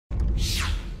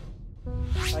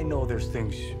I know there's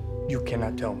things you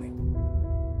cannot tell me.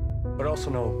 But I also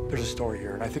know there's a story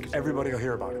here, and I think everybody will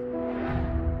hear about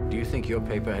it. Do you think your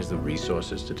paper has the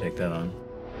resources to take that on?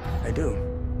 I do.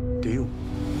 Do you?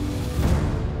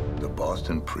 The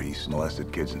Boston priest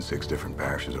molested kids in 6 different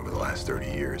parishes over the last 30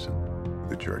 years.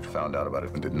 The church found out about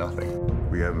it and did nothing.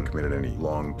 We haven't committed any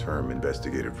long-term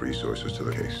investigative resources to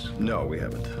the case. No, we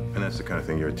haven't. And that's the kind of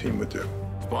thing your team would do.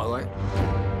 Spotlight?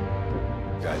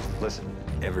 Guys, listen.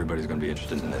 Everybody's going to be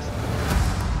interested in this.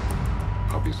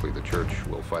 Obviously, the church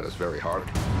will fight us very hard.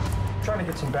 Trying to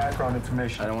get some background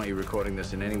information. I don't want you recording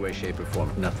this in any way, shape, or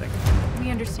form. Nothing.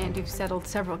 We understand you've settled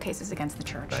several cases against the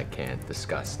church. I can't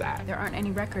discuss that. There aren't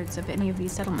any records of any of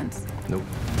these settlements. Nope.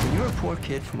 When you're a poor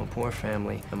kid from a poor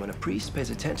family, and when a priest pays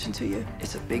attention to you,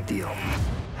 it's a big deal.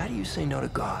 How do you say no to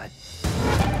God?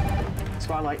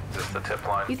 Spotlight. Is this the tip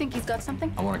line? You think he's got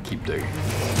something? I want to keep digging.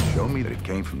 Show me that it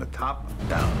came from the top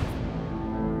down.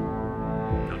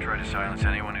 They'll try to silence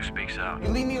anyone who speaks out. You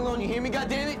leave me alone, you hear me,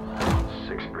 goddammit?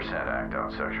 6% act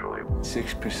out sexually.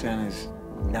 6% is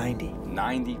 90.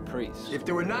 90 priests. If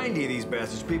there were 90 of these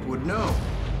bastards, people would know.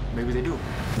 Maybe they do.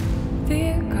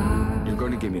 You're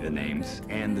going to give me the names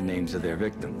and the names of their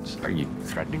victims. Are you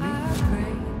threatening me?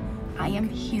 I am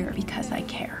here because I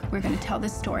care. We're going to tell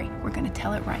this story. We're going to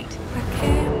tell it right.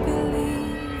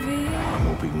 I'm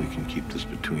hoping we can keep this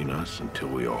between us until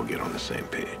we all get on the same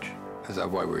page. Is that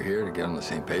why we're here, to get on the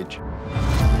same page?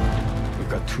 We've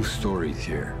got 2 stories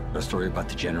here. A story about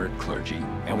degenerate clergy,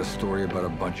 and a story about a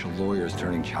bunch of lawyers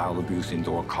turning child abuse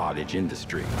into a cottage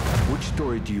industry. Which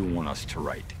story do you want us to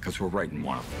write? Because we're writing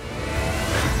one of them.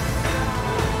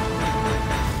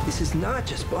 This is not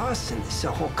just Boston, it's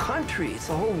the whole country, it's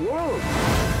the whole world.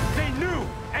 They knew,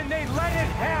 and they let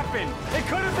it happen. It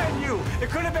could have been you. It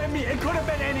could have been me. It could have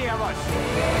been any of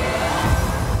us.